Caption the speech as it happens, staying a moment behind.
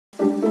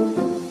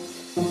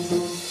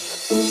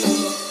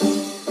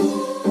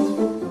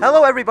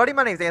Hello everybody,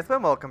 my name is Anthony,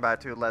 and welcome back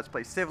to Let's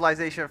Play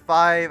Civilization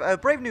 5, a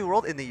brave new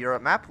world in the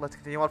Europe map. Let's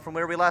continue on from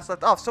where we last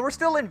left off. So we're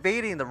still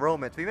invading the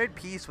Romans. We made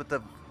peace with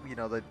the,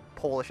 the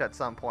Polish at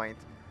some point.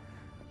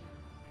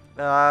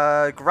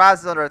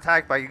 Graz is under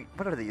attack by,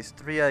 what are these?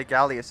 3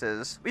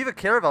 galleasses. We have a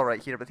caravel right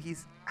here, but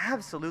he's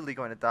absolutely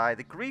going to die.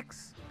 The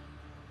Greeks,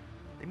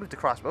 they moved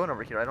across bone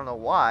over here. I don't know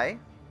why.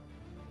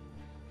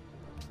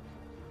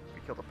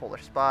 We killed a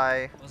Polish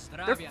spy.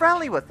 They're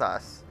friendly with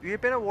us. We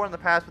have been at war in the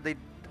past, but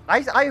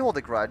I hold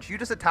a grudge. You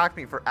just attacked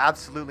me for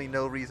absolutely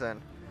no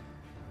reason.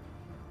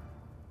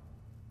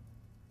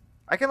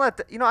 I can let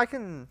I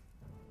can.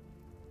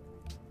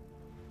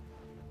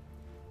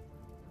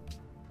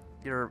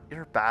 You're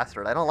a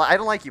bastard. I don't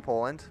like you,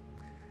 Poland.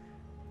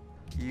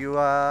 You're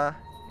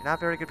not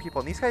very good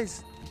people. And these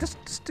guys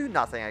just do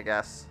nothing, I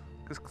guess,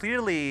 because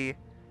clearly,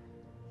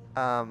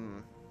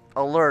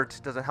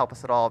 alert doesn't help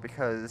us at all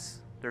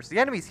because there's the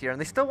enemies here,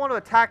 and they still want to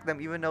attack them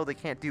even though they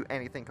can't do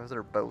anything because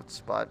they're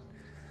boats. But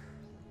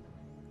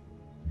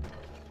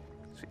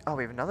oh,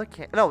 we have another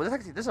cannon. No,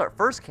 this is our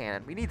first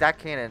cannon. We need that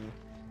cannon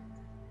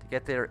to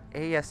get there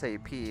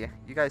ASAP.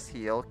 You guys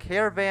heal.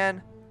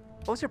 Caravan.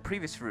 What was your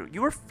previous route?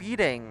 You were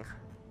feeding.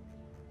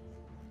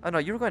 Oh no,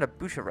 you were going to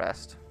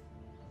Bucharest.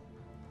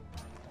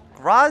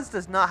 Graz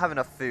does not have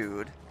enough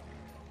food.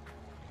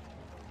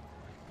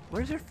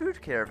 Where's your food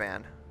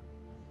caravan?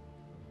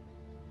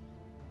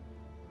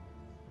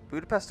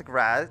 Budapest to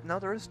Graz. No,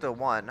 there is still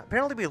one.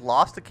 Apparently we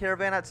lost the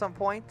caravan at some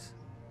point.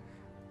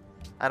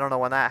 I don't know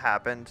when that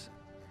happened.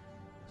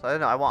 So I don't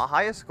know, I want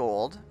highest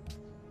gold.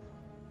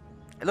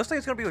 It looks like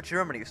it's going to be with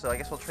Germany, so I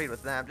guess we'll trade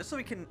with them. Just so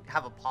we can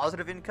have a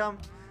positive income.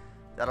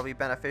 That'll be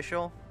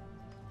beneficial.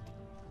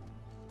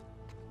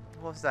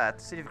 What was that?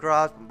 City of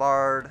Graz,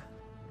 bombard.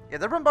 Yeah,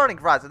 they're bombarding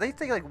Graz. If they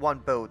take like one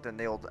boat, then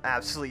they'll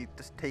absolutely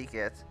just take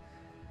it.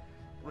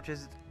 Which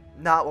is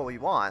not what we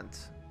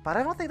want. But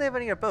I don't think they have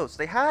any other boats.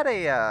 They had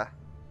a,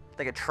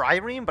 like a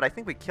trireme, but I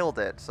think we killed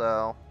it,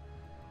 so.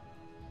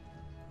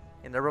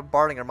 And they're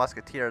bombarding our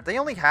musketeer. They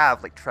only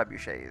have like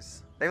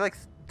trebuchets. They have like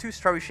 2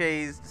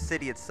 trebuchets, the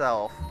city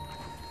itself.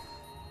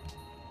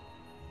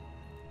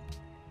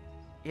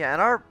 Yeah,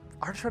 and our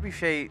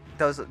trebuchet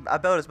does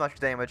about as much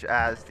damage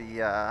as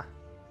the,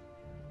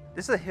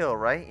 this is a hill,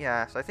 right?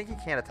 Yeah, so I think he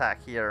can't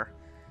attack here.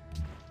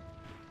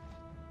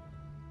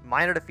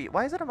 Minor defeat.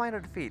 Why is it a minor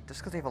defeat?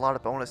 Just because they have a lot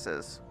of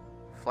bonuses.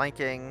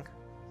 Flanking.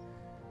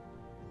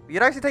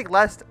 You'd actually take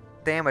less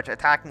damage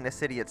attacking the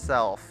city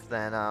itself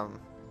than,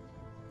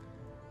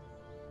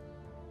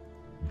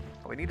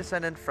 we need to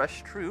send in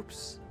fresh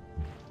troops.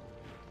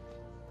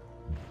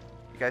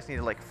 You guys need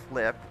to, like,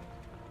 flip.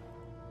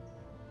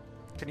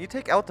 Can you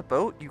take out the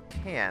boat? You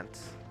can't.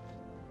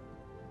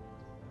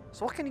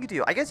 So what can you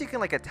do? I guess you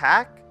can, like,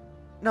 attack.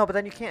 No, but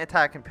then you can't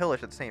attack and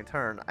pillage at the same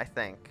turn, I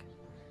think.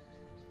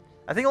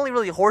 I think only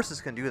really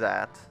horses can do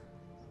that.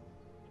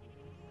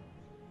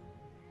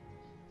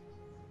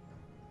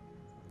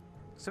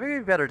 So maybe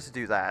it'd be better to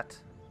do that.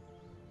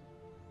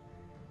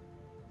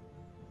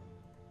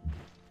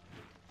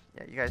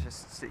 Yeah, you guys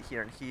just sit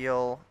here and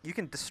heal. You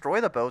can destroy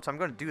the boats. I'm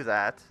going to do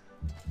that.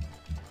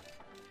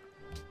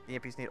 The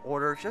EMPs need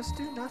order. Just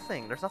do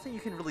nothing. There's nothing you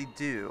can really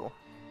do.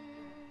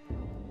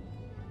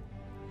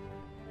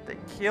 They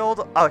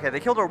killed... Okay,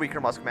 they killed our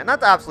weaker musketman.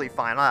 That's absolutely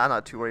fine. I'm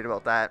not too worried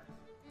about that.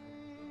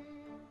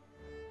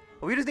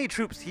 But we just need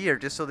troops here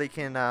just so they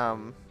can,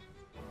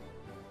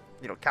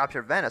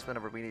 capture Venice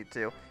whenever we need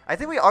to. I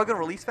think we are going to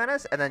release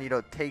Venice and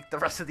then, take the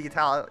rest of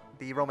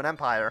the Roman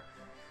Empire.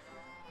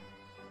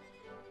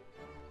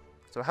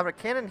 So have a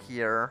cannon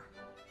here.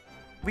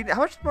 How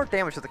much more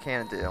damage does the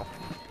cannon do?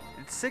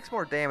 It's 6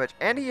 more damage,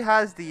 and he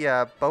has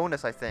the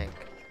bonus, I think.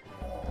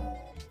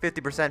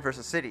 50%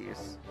 versus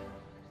cities.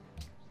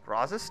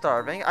 Graz is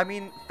starving. I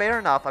mean, fair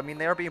enough. I mean,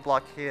 they are being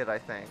blockaded, I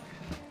think.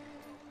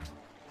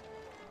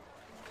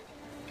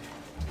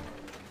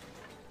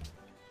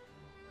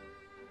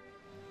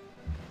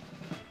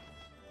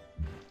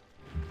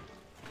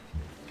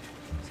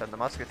 Send the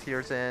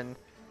musketeers in.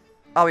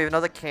 Oh, we have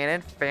another cannon.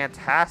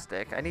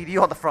 Fantastic. I need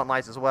you on the front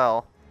lines as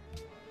well.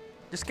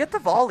 Just get the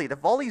volley. The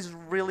volley's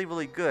really,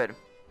 really good.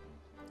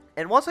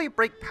 And once we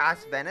break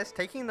past Venice,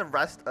 taking the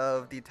rest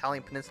of the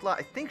Italian peninsula,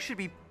 I think should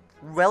be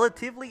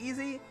relatively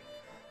easy.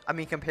 I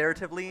mean,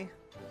 comparatively.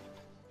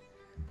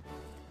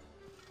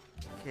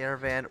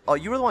 Caravan. Oh,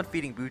 you were the one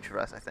feeding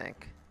Bucharest, I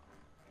think.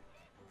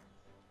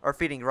 Or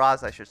feeding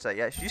Graz, I should say.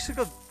 Yeah, you should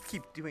go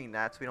keep doing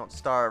that so we don't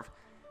starve.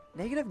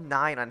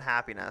 -9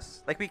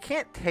 unhappiness. Like, we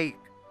can't take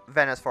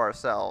Venice for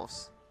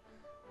ourselves.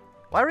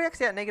 Why are we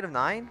actually at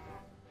 -9?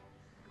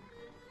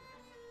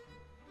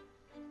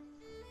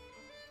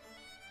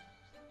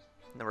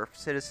 Number of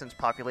citizens,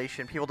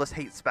 population. People just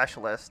hate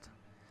specialists.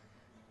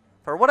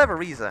 For whatever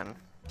reason.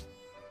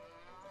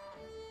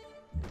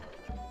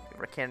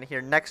 Give a cannon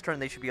here. Next turn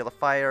they should be able to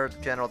fire. The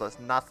general does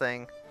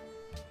nothing.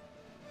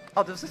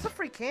 Oh, this is a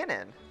free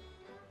cannon.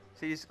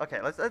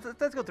 Okay, let's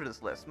go through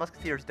this list.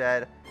 Musketeer's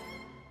dead.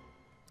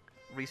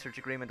 Research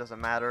agreement doesn't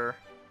matter.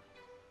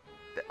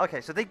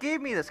 Okay, so they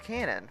gave me this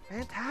cannon.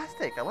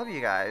 Fantastic. I love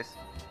you guys.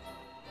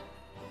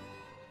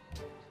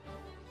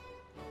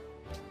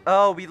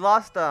 Oh, we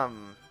lost, we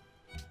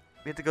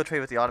have to go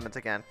trade with the Ottomans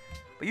again.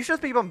 But you should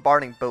just be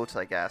bombarding boats,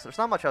 I guess. There's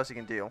not much else you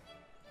can do.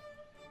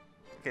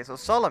 Okay, so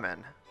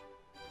Solomon.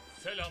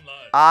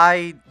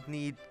 I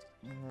need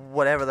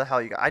whatever the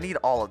hell you got. I need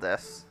all of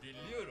this.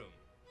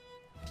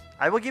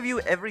 I will give you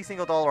every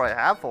single dollar I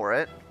have for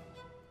it.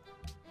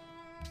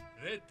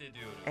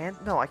 And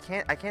no, I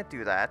can't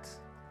do that.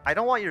 I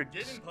don't want your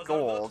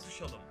gold.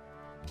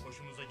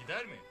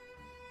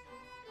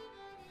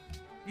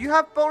 You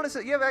have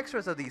bonuses. You have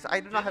extras of these. I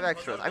do not have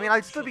extras. I mean,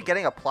 I'd still be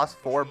getting a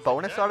 +4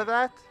 bonus out of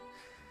that.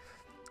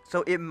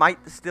 So it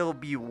might still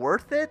be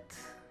worth it.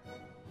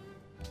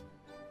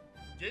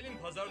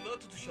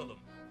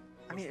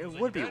 I mean, it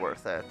would be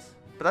worth it.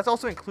 But that's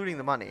also including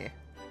the money.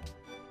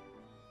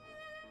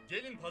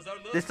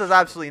 This does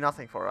absolutely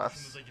nothing for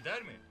us.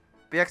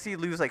 We actually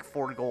lose like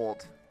 4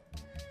 gold.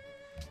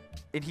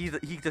 And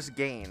he just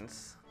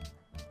gains.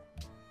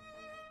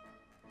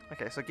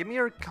 Okay, so give me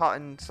your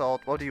cotton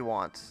salt. What do you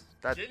want?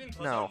 That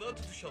no.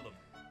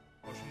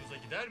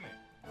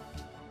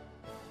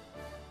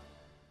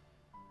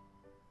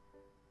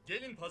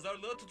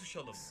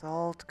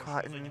 Salt,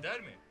 cotton.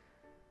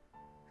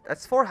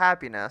 That's for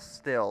happiness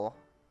still.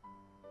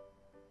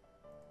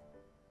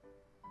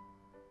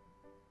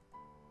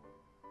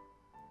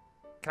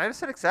 Can I just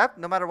hit accept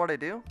no matter what I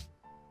do?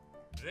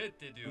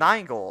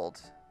 9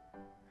 gold.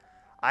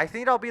 I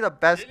think that'll be the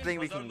best thing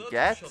we can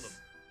get.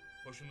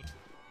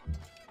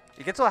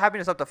 You get salt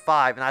happiness up to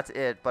 5 and that's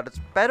it, but it's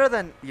better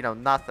than, you know,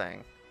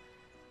 nothing.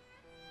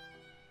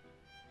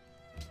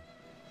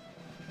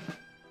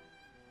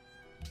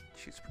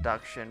 Choose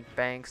production,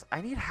 banks.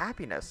 I need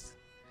happiness.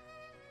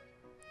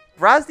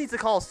 Graz needs a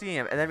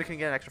Coliseum, and then we can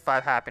get an extra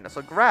 5 happiness.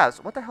 So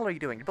Graz, what the hell are you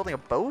doing? You're building a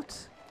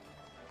boat?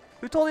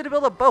 Who told you to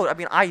build a boat? I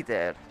mean, I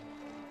did.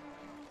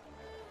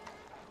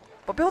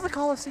 But build a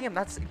Coliseum,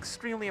 that's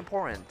extremely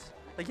important.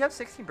 Like, you have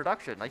 16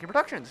 production. Like, your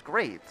production is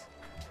great.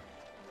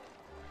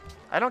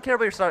 I don't care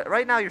about your starvation.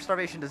 Right now, your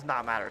starvation does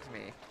not matter to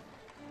me.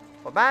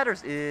 What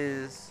matters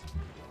is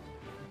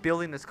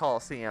building this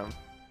Coliseum.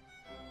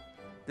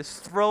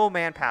 Just throw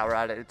manpower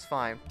at it. It's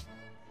fine.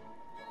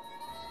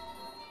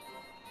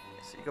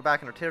 So you go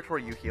back into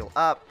territory. You heal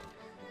up.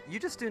 You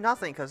just do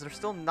nothing because there's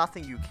still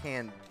nothing you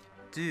can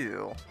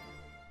do.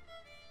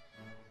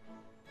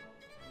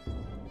 They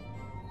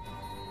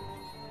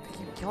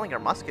keep killing our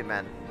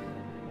musketmen.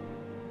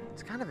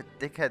 It's kind of a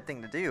dickhead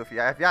thing to do if you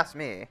ask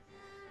me.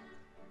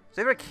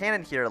 So we have a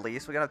cannon here at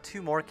least. We're going to have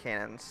 2 more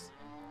cannons.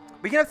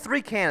 We can have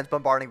 3 cannons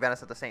bombarding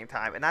Venice at the same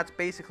time, and that's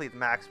basically the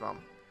maximum.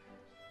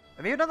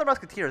 And maybe another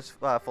musketeer is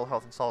full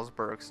health in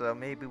Salzburg, so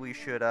maybe we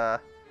should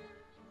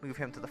move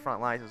him to the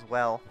front lines as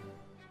well.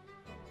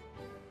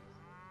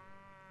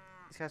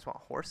 These guys want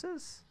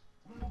horses?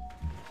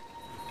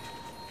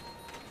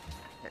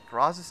 Yeah,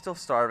 Graz is still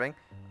starving.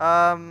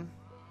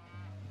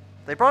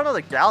 They brought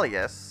another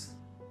Gallius.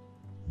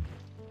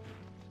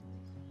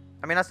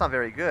 I mean, that's not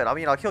very good. I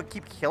mean, I'll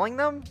keep killing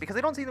them because they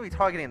don't seem to be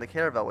targeting the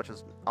caravel, which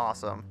is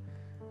awesome.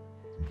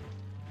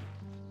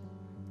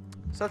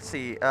 So let's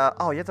see.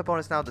 Oh, you have the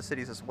bonus now of the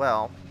cities as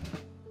well.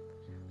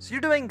 So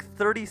you're doing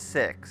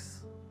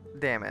 36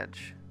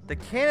 damage. The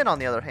cannon, on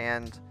the other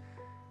hand,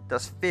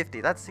 does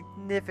 50. That's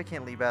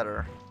significantly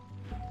better.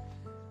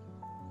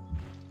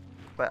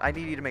 But I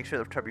need you to make sure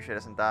the trebuchet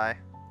doesn't die.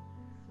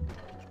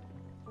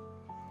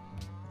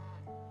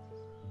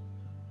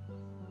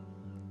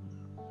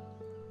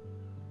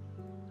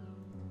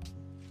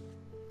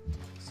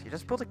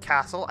 Just build a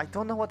castle. I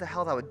don't know what the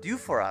hell that would do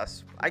for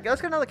us. I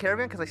guess get another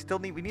caravan because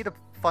we need to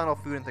funnel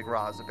food into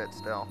Graz a bit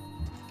still.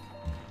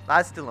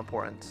 That's still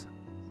important.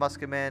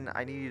 Musketmen,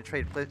 I need you to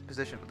trade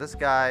position with this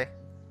guy.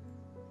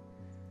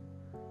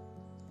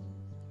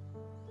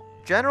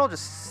 General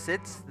just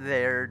sits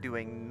there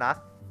doing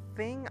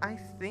nothing, I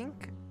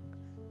think.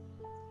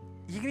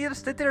 You can either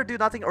sit there or do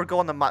nothing or go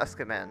on the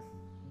musketmen.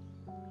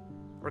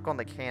 Or go on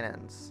the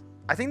cannons.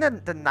 I think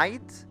that the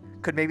knight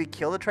could maybe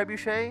kill the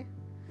trebuchet.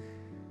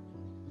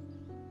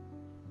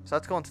 So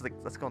let's go into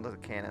the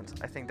cannons.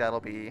 I think that'll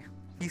be...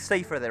 He's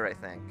safer there, I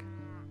think.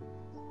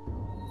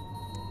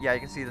 Yeah, you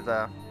can see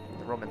the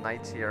Roman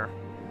knights here.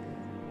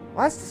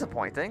 Well, that's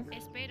disappointing.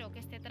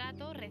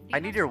 I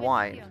need your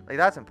wine. Like,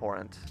 that's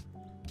important.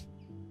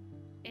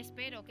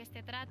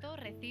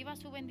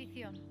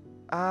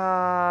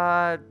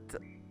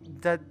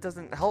 That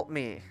doesn't help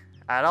me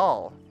at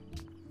all.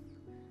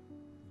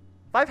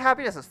 5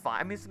 happiness is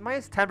fine. I mean, it's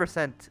minus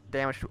 10%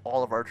 damage to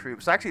all of our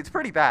troops. So actually, it's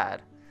pretty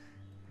bad.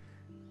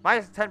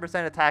 Minus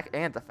 10% attack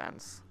and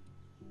defense.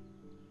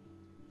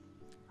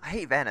 I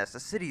hate Venice. The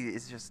city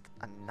is just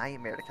a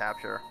nightmare to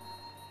capture.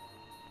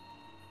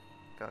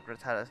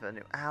 Gratata's a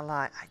new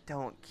ally. I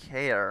don't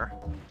care.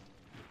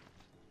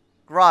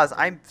 Graz,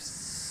 I'm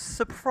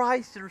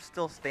surprised you're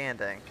still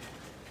standing.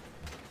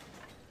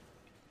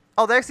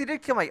 Oh, they actually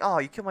did kill my... Oh,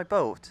 you killed my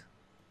boat.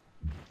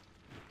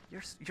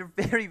 You're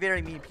very,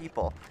 very mean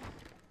people.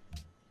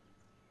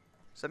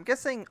 So I'm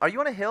guessing... Are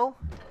you on a hill?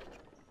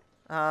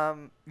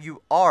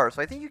 You are,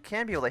 so I think you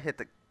can be able to hit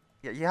the...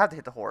 Yeah, you have to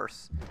hit the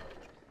horse.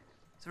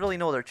 There's really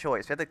no other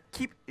choice. We have to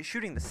keep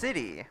shooting the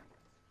city.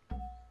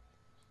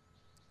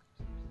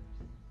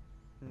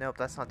 Nope,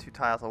 that's not 2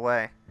 tiles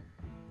away.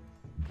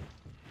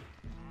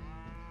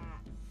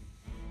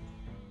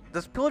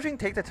 Does pillaging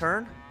take the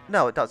turn?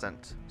 No, it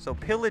doesn't. So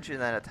pillage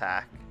and then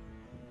attack.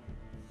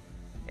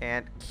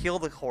 And kill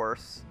the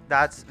horse.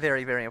 That's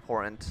very, very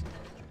important.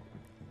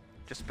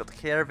 Just build a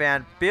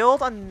caravan.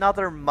 Build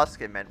another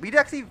musketman. We'd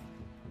actually...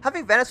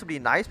 Having Venice would be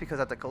nice because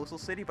that's a coastal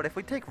city, but if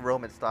we take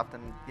Rome and stuff,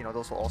 then, you know,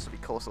 those will also be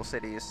coastal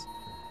cities.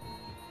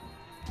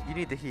 You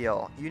need to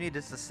heal. You need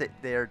just to sit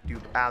there,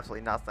 do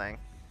absolutely nothing.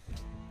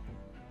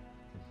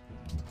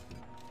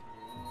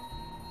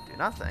 Do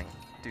nothing.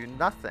 Do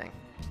nothing.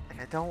 Like,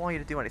 I don't want you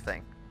to do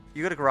anything.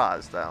 You go to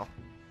Graz, though.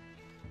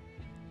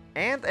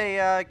 And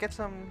get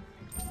some...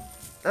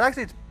 That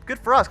actually is good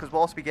for us, because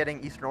we'll also be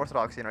getting Eastern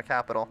Orthodoxy in our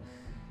capital.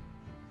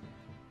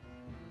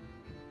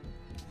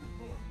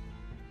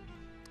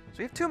 So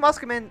we have 2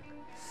 musketmen.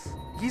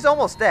 He's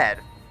almost dead,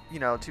 you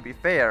know, to be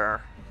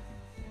fair.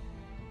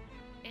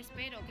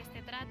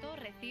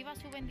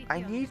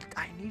 I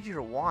need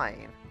your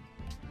wine.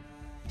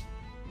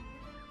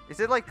 Is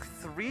it like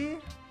 3?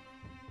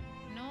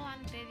 No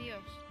ante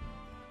Dios.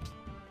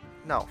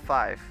 No,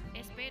 5.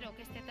 Espero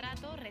que este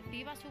trato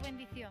reciba su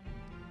bendición.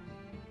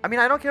 I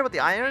mean, I don't care about the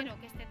iron. Espero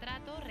que este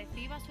trato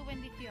reciba su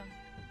bendición.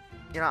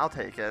 You know, I'll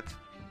take it.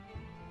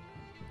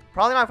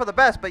 Probably not for the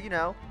best, but you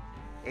know,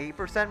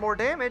 8% more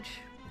damage.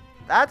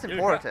 That's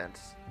important.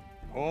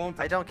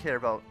 I don't care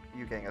about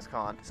you, Genghis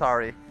Khan.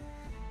 Sorry.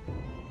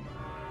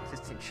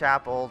 Sistine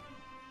Chapel.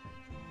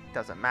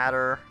 Doesn't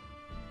matter.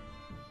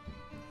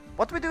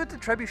 What do we do with the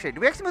trebuchet?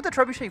 Do we actually move the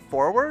trebuchet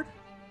forward?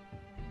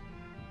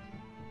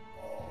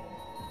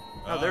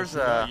 Oh, there's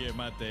a...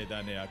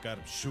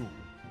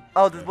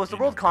 Oh, was the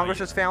World Congress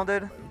just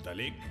founded?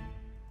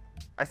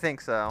 I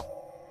think so.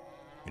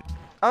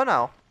 Oh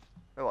no,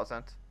 it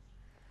wasn't.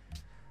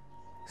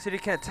 City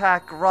can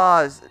attack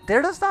Graz.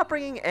 They're just not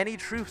bringing any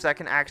troops that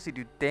can actually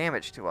do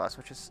damage to us,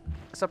 which is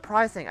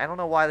surprising. I don't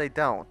know why they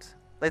don't.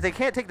 Like, they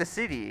can't take the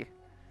city.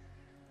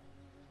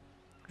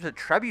 There's a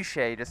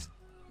trebuchet just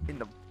in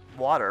the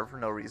water for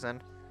no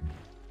reason.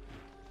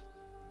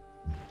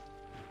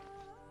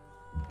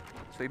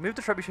 So we move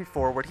the trebuchet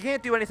forward. He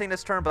can't do anything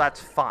this turn, but that's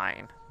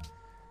fine.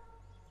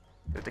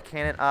 Move the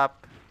cannon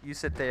up. You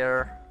sit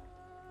there.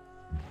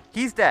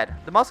 He's dead.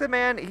 The musket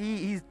man,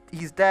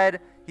 he's dead.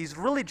 He's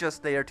really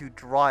just there to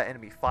draw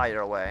enemy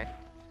fire away.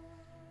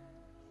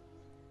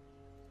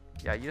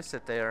 Yeah, you just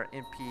sit there.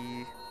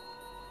 MP.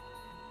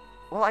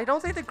 Well, I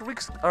don't think the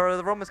Greeks or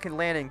the Romans can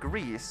land in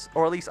Greece,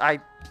 or at least I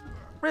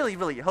really,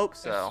 really hope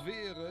so.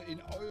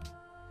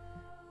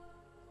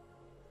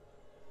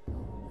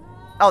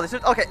 Oh,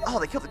 okay. Oh,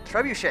 they killed the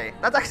trebuchet.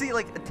 That's actually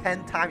like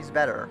 10 times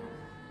better.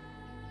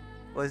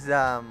 Was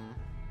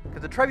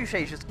because the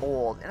trebuchet is just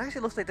old. It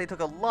actually looks like they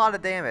took a lot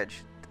of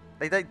damage.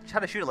 They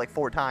tried to shoot it like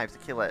 4 times to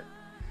kill it,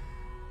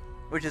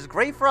 which is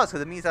great for us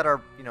because it means that our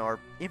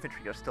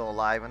infantry are still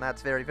alive, and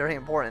that's very, very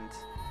important.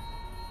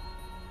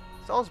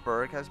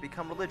 Salzburg has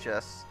become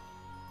religious.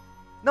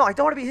 No, I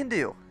don't want to be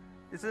Hindu.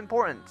 This is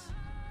important.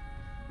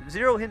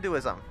 0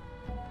 Hinduism.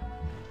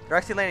 They're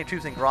actually landing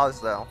troops in Graz,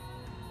 though.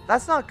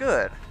 That's not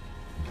good.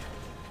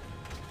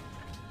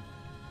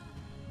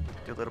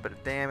 Do a little bit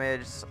of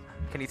damage.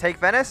 Can you take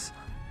Venice?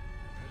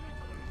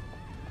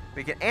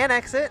 We can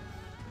annex it.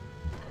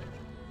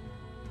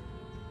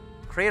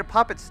 Create a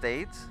puppet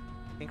state.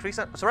 Increase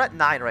it. So we're at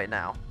 9 right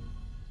now.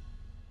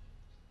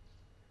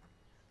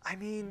 I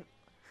mean,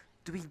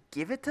 do we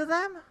give it to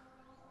them?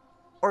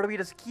 Or do we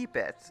just keep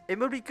it? It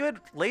would be good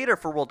later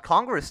for World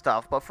Congress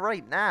stuff, but for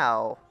right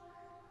now...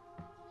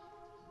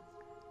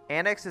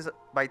 Annex is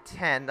by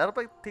 10. That'll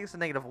take us to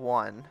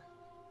 -1.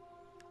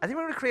 I think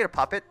we're going to create a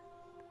puppet.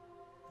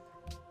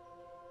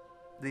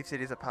 Leave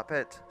city as a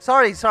puppet.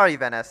 Sorry,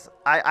 Venice.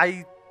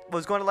 I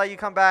was going to let you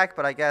come back,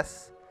 but I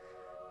guess,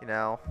 you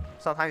know,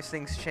 sometimes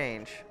things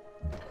change.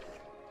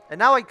 And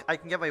now I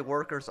can get my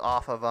workers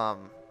off of,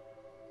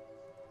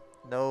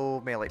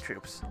 no melee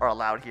troops are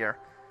allowed here.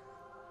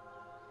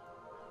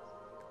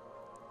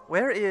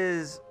 Where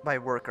is my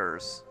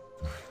workers?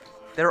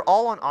 They're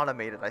all on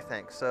automated, I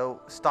think. So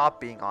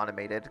stop being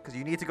automated, because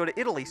you need to go to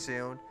Italy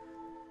soon,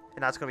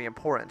 and that's going to be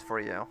important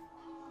for you.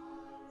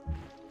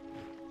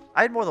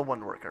 I had more than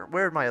 1 worker.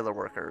 Where are my other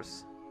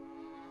workers?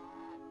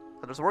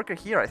 Oh, there's a worker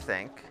here, I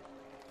think.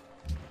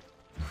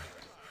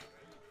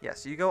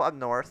 Yes, you go up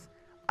north.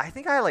 I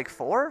think I had like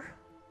 4.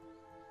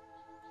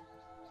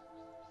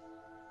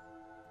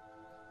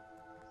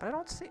 But I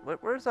don't see...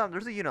 Where's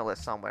there's a unit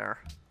list somewhere.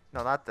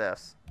 No, not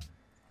this.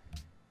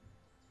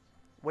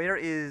 Where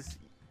is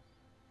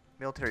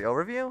military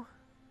overview?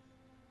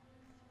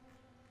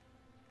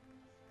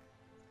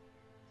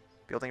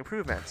 Building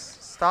improvements.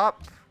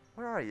 Stop.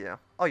 Where are you?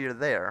 Oh, you're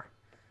there.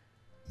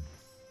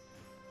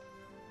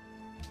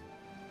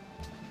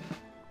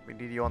 We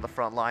need you on the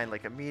front line,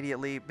 like,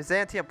 immediately.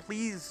 Byzantium,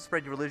 please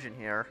spread your religion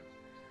here.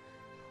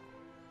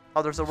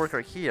 Oh, there's a worker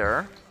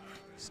here.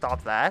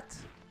 Stop that.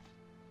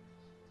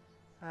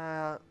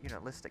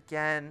 Unit list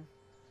again.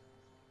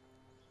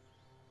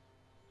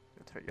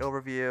 Military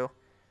overview.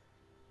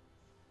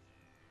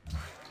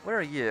 Where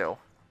are you?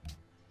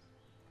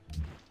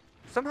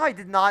 Somehow I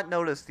did not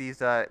notice these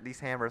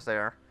hammers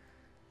there.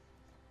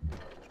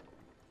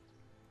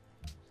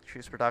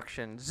 Choose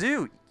production.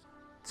 Zoo!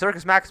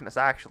 Circus Maximus,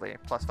 actually.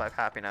 +5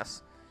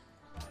 happiness.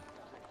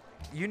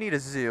 You need a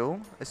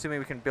zoo, assuming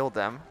we can build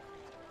them.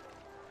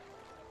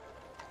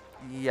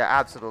 Yeah,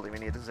 absolutely, we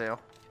need a zoo.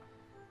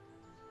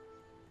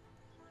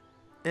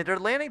 If they're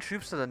landing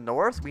troops to the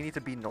north, we need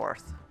to be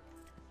north.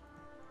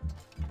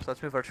 So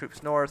let's move our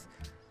troops north.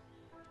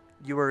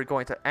 You were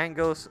going to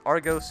Argos,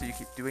 so you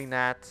keep doing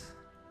that.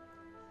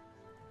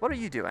 What are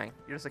you doing?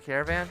 You're just a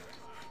caravan?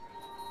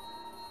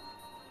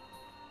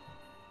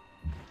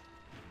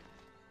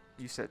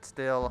 You sit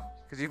still.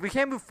 Because we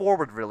can't move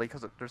forward, really,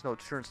 because there's no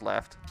turns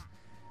left.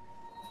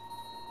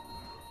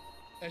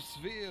 Es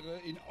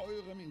wäre in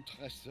eurem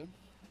Interesse,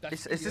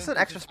 Is this an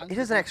extra? It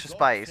is an extra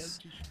spice.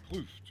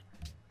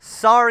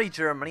 Sorry,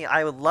 Germany.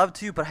 I would love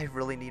to, but I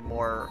really need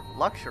more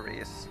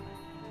luxuries.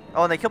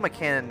 Oh, and they killed my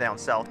cannon down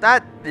south.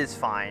 That is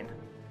fine.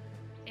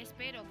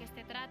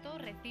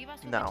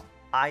 No,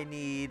 I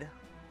need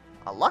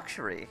a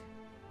luxury.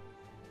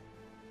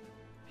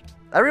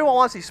 Everyone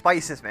wants these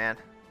spices, man.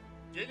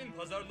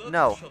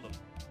 No.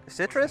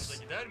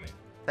 Citrus?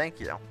 Thank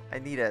you. I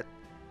need it.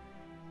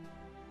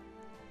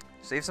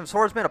 Save some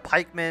swordsmen, a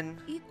pikeman.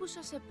 Do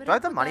I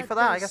have the money for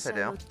that? I guess I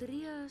do.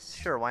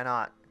 Sure, why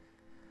not?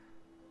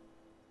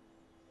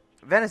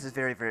 Venice is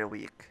very, very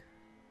weak.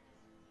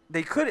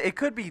 It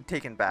could be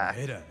taken back.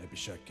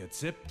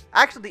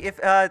 Actually, if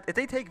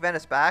they take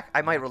Venice back,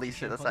 I might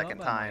release it a second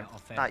time.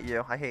 Not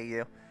you. I hate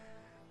you.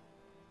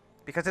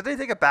 Because if they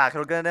take it back,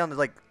 it'll go down to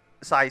like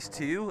size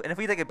 2, and if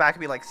we take it back,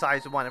 it'll be like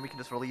size 1, and we can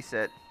just release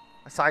it.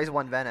 A size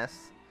 1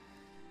 Venice.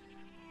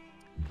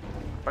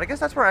 But I guess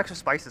that's where extra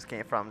spices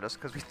came from, just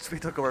because we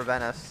took over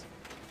Venice.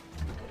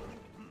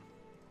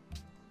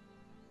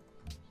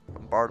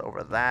 Bombard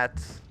over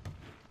that.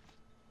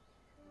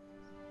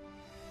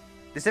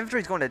 This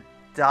infantry is going to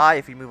die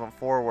if we move them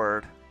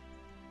forward.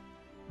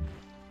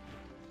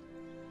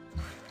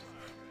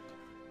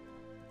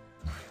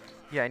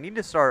 Yeah, I need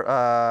to start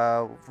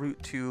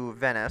route to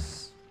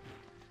Venice.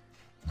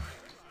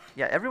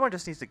 Yeah, everyone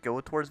just needs to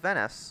go towards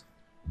Venice.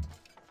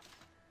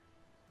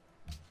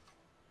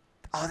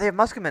 Oh, they have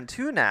musketmen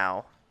too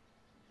now.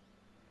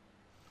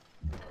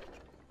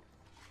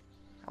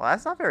 Well,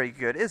 that's not very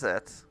good, is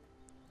it?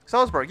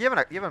 Salzburg, you have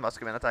a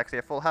musketman that's actually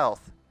at full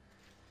health.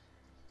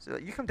 So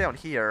you come down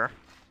here.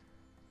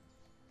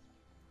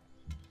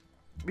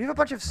 We have a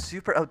bunch of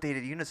super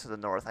outdated units to the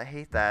north. I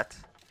hate that.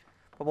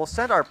 But we'll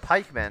send our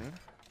pikemen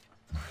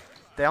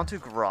down to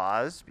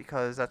Graz,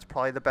 because that's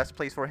probably the best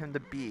place for him to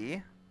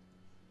be.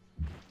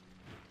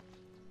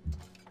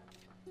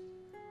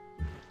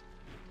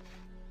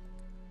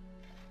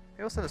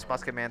 Maybe we'll send this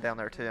musket man down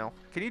there too.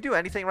 Can you do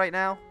anything right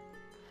now?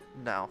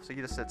 No, so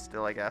you just sit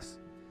still, I guess.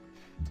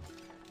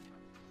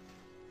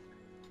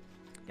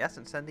 Yes,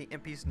 and send the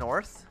impies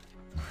north.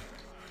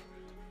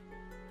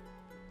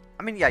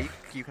 I mean, yeah,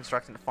 you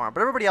constructing the farm,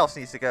 but everybody else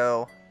needs to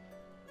go.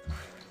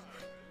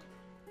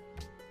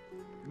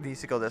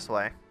 Needs to go this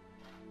way.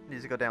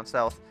 Needs to go down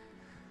south.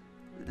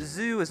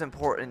 Zoo is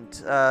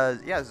important.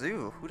 Yeah,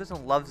 zoo. Who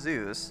doesn't love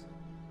zoos?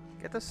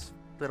 Get this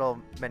little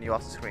menu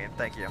off the screen.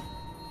 Thank you.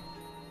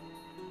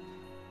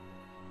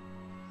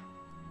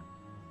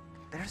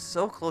 They're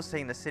so close to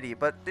taking the city,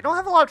 but they don't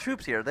have a lot of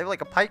troops here. They have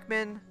like a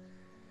pikeman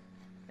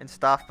and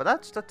stuff, but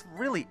that's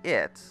really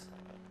it.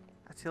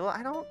 Attila,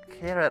 I don't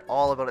care at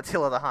all about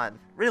Attila the Hun.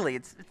 Really,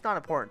 it's not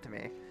important to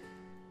me.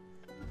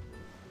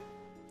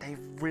 They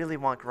really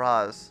want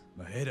Graz.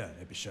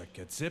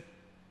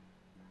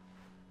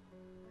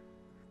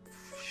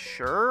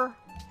 Sure.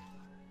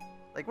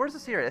 Like, where's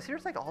Assyria?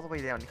 Assyria's like all the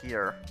way down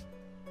here.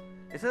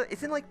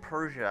 It's in like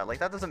Persia. Like,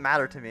 that doesn't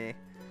matter to me.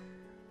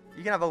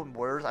 You can have open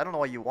borders. I don't know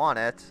why you want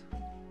it.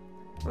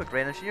 Look,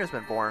 Grand Engineer's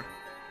been born.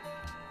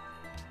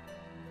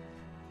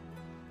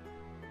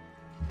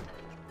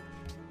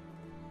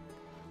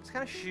 Let's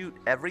kind of shoot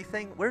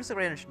everything. Where's the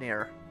Grand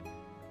Engineer?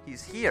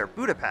 He's here.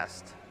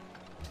 Budapest.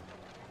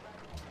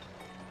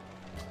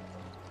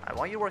 I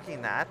want you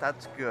working that.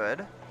 That's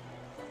good.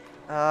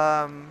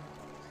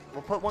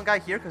 We'll put one guy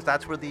here because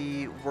that's where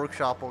the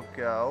workshop will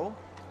go.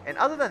 And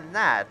other than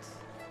that,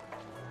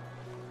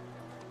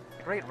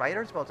 the Great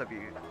Writer's about to be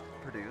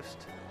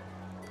produced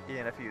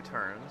in a few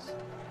turns.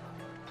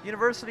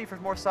 University for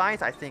more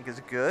science, I think,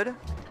 is good.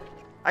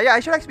 Yeah, I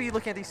should actually be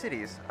looking at these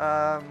cities.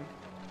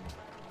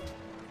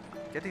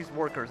 Get these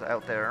workers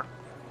out there.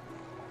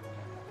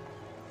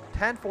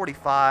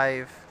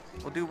 1045.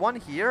 We'll do one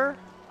here.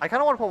 I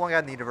kind of want to put one guy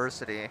in the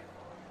university.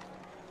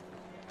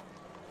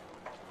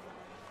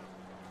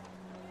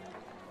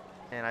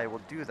 And I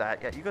will do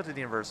that. Yeah, you go to the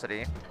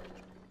university.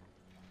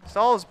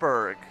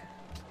 Salzburg.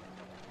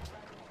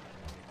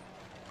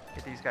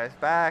 Get these guys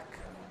back.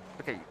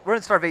 Okay, we're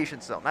in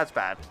starvation zone. That's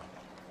bad.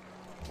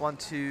 1,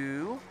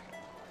 2.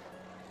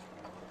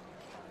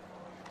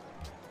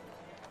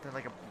 Then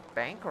like a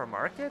bank or a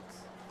market?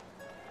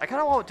 I kind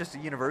of want just the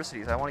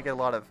universities. I want to get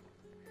a lot of,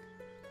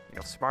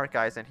 smart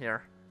guys in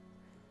here.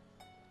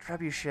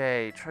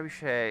 Trebuchet,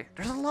 Trebuchet.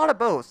 There's a lot of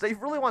boats. They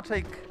really want to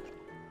take...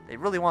 They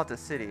really want the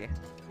city.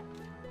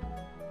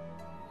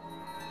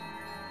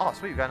 Oh,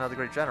 sweet. We got another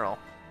great general.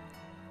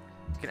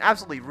 You can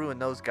absolutely ruin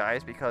those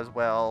guys because,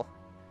 well...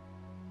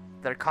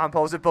 They're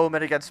composite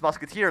bowmen against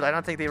musketeers. I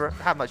don't think they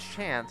have much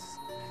chance.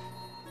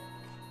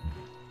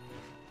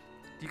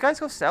 Do you guys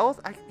go south?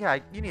 Yeah,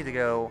 you need to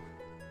go...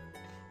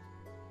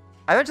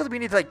 Eventually we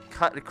need to, like,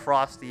 cut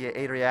across the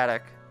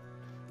Adriatic.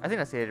 I think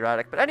that's the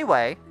Adriatic. But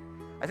anyway,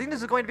 I think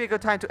this is going to be a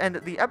good time to end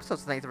the episode.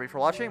 So thanks everybody for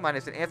watching. My name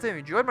is Anthony. If you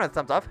enjoyed, give me a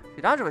thumbs up. If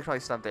you don't enjoy,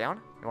 please thumbs down.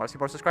 If you want to see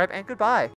more, subscribe, and goodbye.